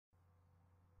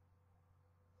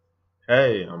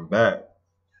Hey, I'm back.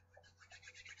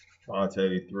 Monte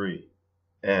 83.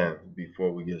 And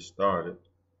before we get started,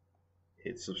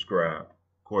 hit subscribe.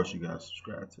 Of course, you gotta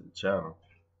subscribe to the channel.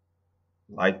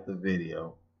 Like the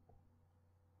video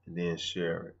and then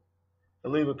share it.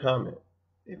 And leave a comment.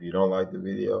 If you don't like the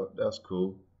video, that's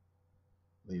cool.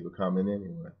 Leave a comment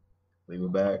anyway. Leave a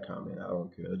bad comment. I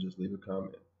don't care. Just leave a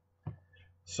comment.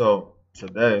 So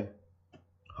today,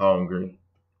 hungry,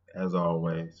 as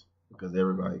always, because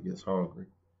everybody gets hungry.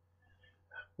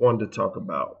 Wanted to talk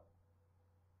about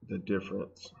the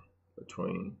difference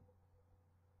between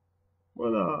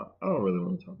I don't really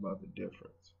want to talk about the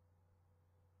difference.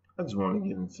 I just want to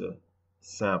get into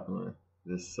sampling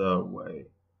this Subway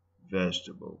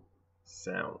vegetable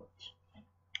sandwich.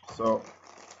 So,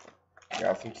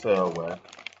 got some Subway,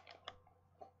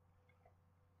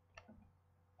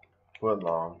 foot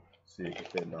long, see if it can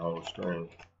fit in the whole string.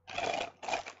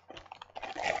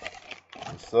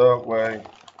 The Subway,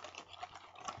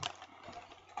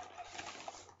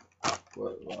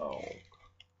 foot long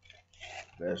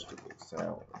vegetable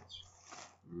sandwich.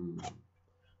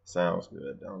 Sounds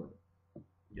good, don't it?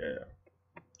 Yeah.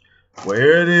 Well,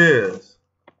 here it is.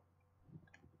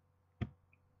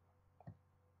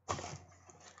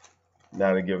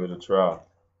 Now to give it a try.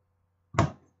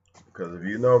 Because if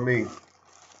you know me,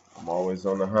 I'm always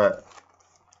on the hunt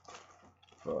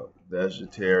for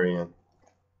vegetarian,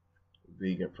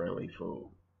 vegan-friendly food.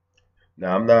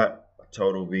 Now, I'm not a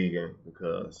total vegan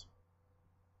because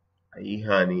I eat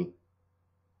honey,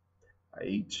 I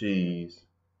eat cheese,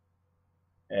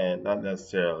 and not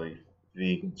necessarily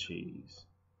vegan cheese.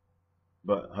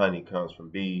 But honey comes from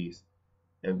bees,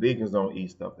 and vegans don't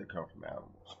eat stuff that comes from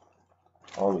animals,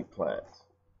 only plants.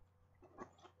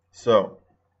 So,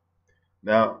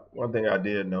 now, one thing I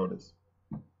did notice,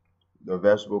 the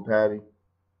vegetable patty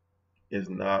is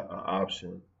not an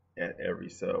option at every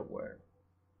Subway.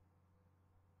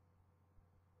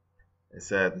 It's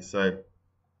sad to say,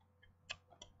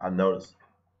 I noticed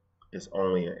it's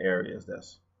only in areas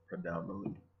that's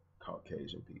predominantly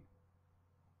Caucasian people,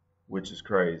 which is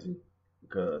crazy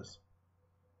because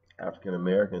African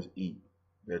Americans eat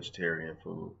vegetarian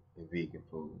food and vegan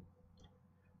food.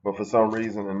 But for some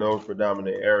reason, in those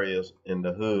predominant areas in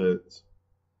the hoods,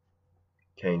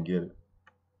 can't get it.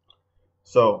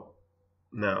 So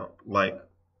now, like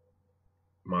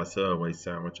my Subway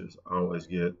sandwiches, I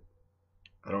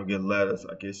don't get lettuce,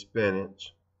 I get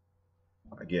spinach,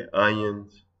 I get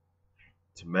onions,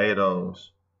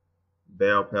 tomatoes,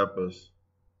 bell peppers,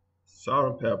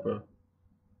 salt and pepper,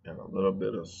 and a little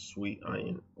bit of sweet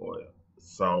onion oil,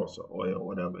 sauce or oil,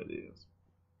 whatever it is.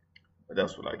 But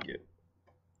that's what I get.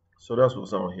 So that's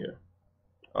what's on here.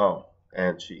 Oh,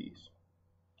 and cheese.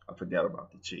 I forgot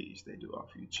about the cheese. They do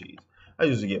offer you cheese. I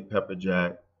usually get pepper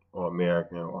jack or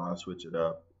American, or I switch it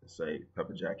up and say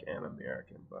pepper jack and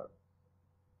American, but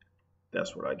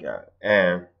that's what I got.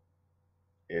 And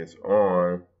it's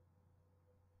on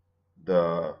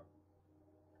the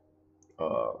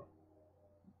uh,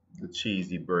 the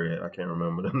cheesy bread. I can't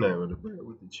remember the name of the bread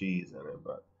with the cheese in it,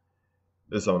 but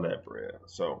it's on that bread.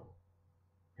 So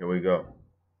here we go.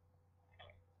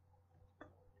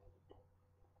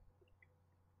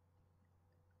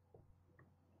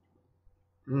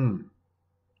 Mmm.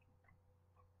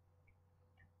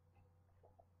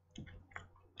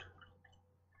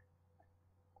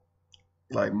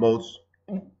 Like most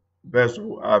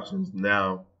vegetable options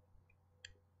now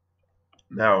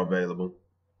available,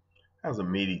 has a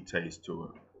meaty taste to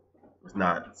it. It's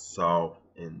not soft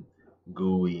and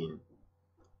gooey, and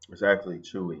it's actually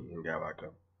chewy and got like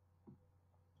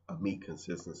a meat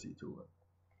consistency to it.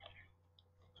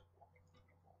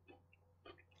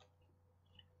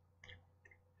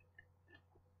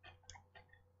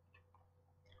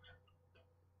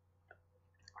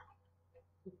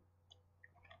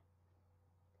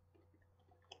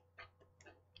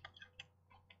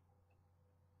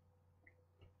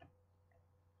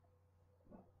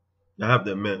 I have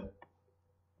to admit,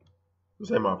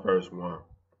 this ain't my first one.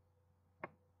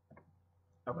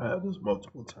 I've had this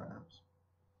multiple times.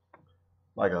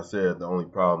 Like I said, the only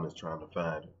problem is trying to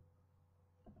find it.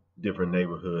 Different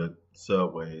neighborhood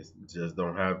subways just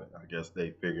don't have it. I guess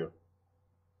they figure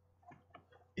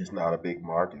it's not a big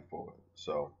market for it,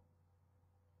 so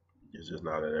it's just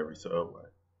not at every subway.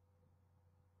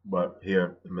 But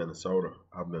here in Minnesota,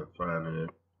 I've been finding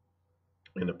it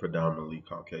in the predominantly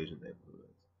Caucasian neighborhoods,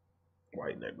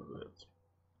 white neighborhoods,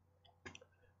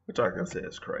 which, like I said,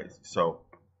 is crazy. So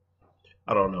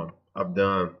I don't know. I've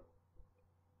done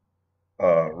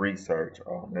research.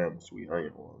 Oh man, the sweet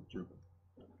onion oil is dripping.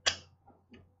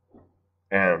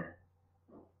 And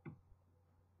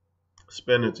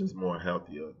spinach is more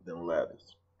healthier than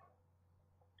lettuce.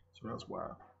 So that's why.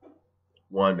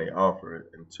 One, they offer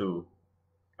it, and two,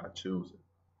 I choose it.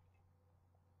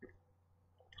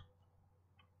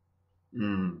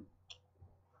 Mmm,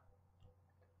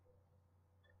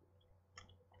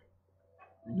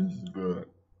 this is good.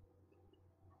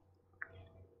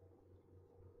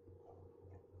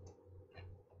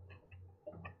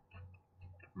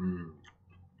 Mmm.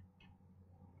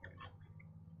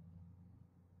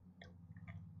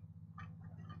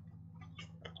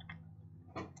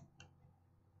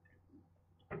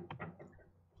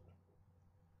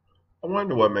 I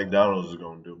wonder what McDonald's is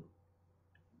gonna do.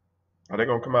 Are they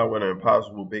gonna come out with an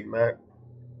Impossible Big Mac?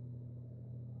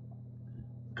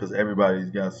 Because everybody's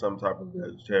got some type of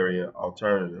vegetarian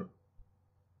alternative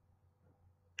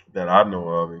that I know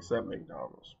of, except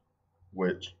McDonald's.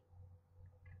 Which,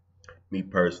 me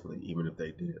personally, even if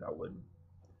they did, I wouldn't.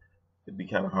 It'd be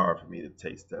kind of hard for me to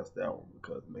taste test that one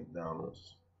because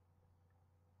McDonald's,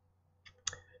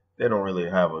 they don't really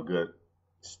have a good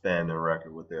standing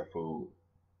record with their food.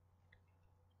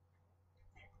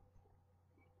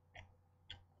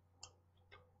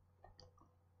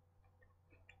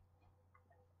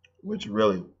 Which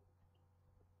really,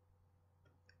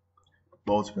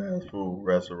 most fast food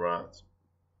restaurants,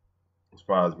 as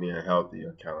far as being healthy,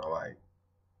 are kind of like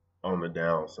on the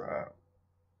downside.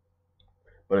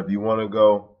 But if you want to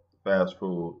go fast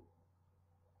food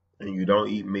and you don't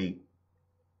eat meat,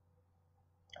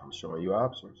 I'm showing you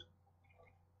options.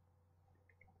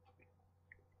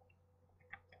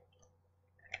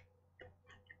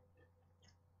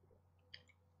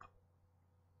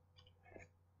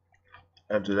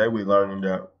 And today we're learning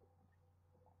that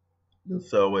the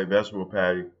Subway vegetable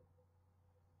patty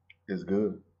is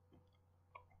good.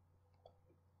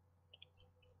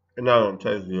 It not only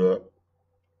tastes good,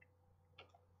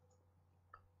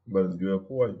 but it's good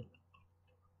for you.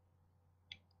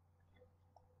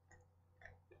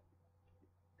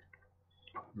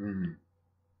 Mm.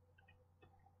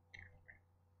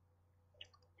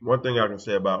 One thing I can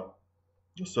say about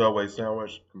the Subway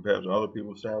sandwich compared to other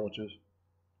people's sandwiches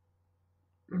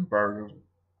and burgers,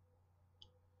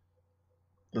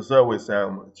 the Subway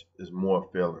sandwich is more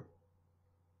filling.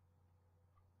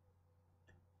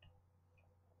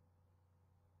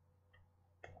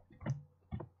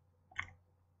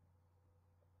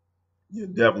 You're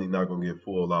definitely not gonna get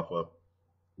full off a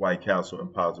White Castle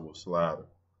Impossible Slider.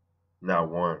 Not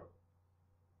one.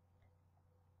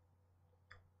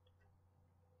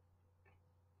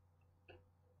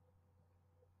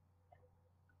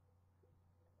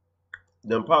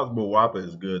 The Impossible Whopper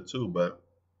is good too, but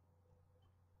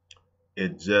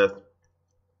it just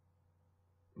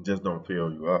don't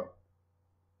fill you up.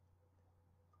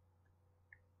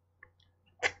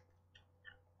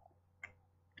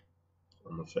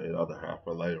 I'm gonna say the other half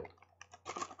for later.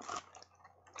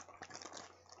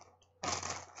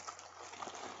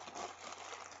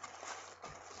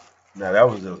 Now that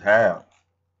was just half,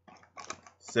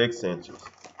 6 inches.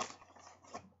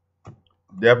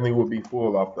 Definitely would be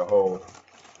full off the whole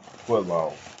foot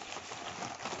long.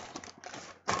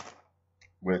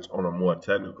 Which, on a more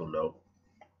technical note,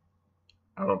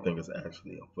 I don't think it's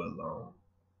actually a foot long.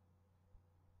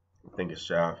 I think it's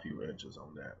shy a few inches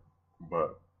on that.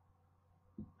 But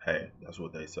hey, that's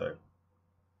what they say.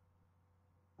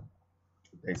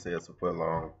 They say it's a foot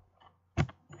long. I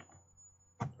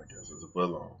guess it's a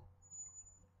foot long.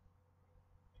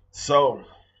 So,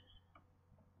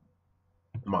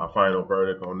 my final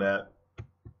verdict on that,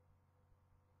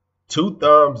 2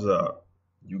 thumbs up.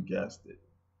 You guessed it.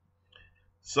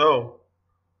 So,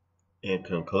 in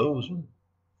conclusion,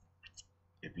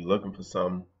 if you're looking for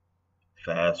something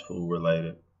fast food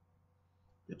related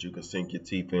that you can sink your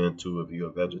teeth into if you're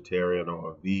a vegetarian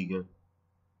or a vegan,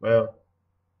 well,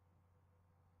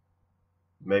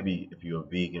 maybe if you're a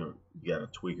vegan, you gotta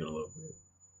tweak it a little bit.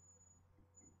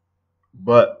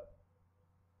 But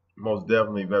most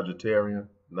definitely vegetarian,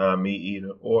 non-meat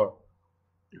eater, or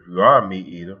if you are a meat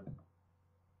eater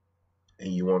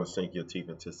and you want to sink your teeth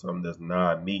into something that's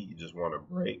non-meat, you just want a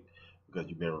break because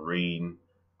you've been reading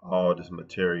all this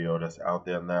material that's out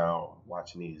there now,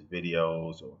 watching these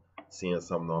videos or seeing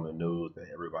something on the news that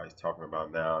everybody's talking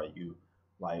about now, and you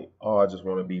like, oh, I just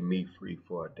want to be meat free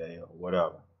for a day or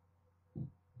whatever.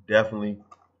 Definitely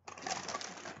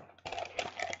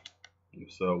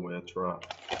give Subway a try.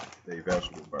 They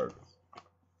vegetable burgers.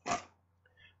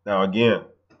 Now again,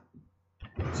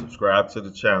 subscribe to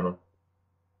the channel,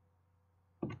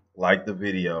 like the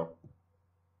video,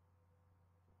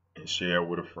 and share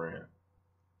with a friend.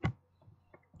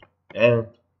 And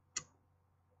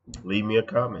leave me a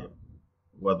comment,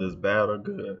 whether it's bad or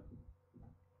good.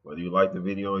 whether you like the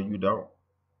video or you don't.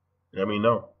 Let me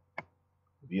know.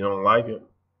 If you don't like it,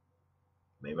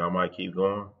 maybe I might keep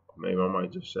going. Maybe I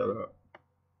might just shut up.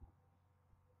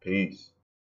 Peace.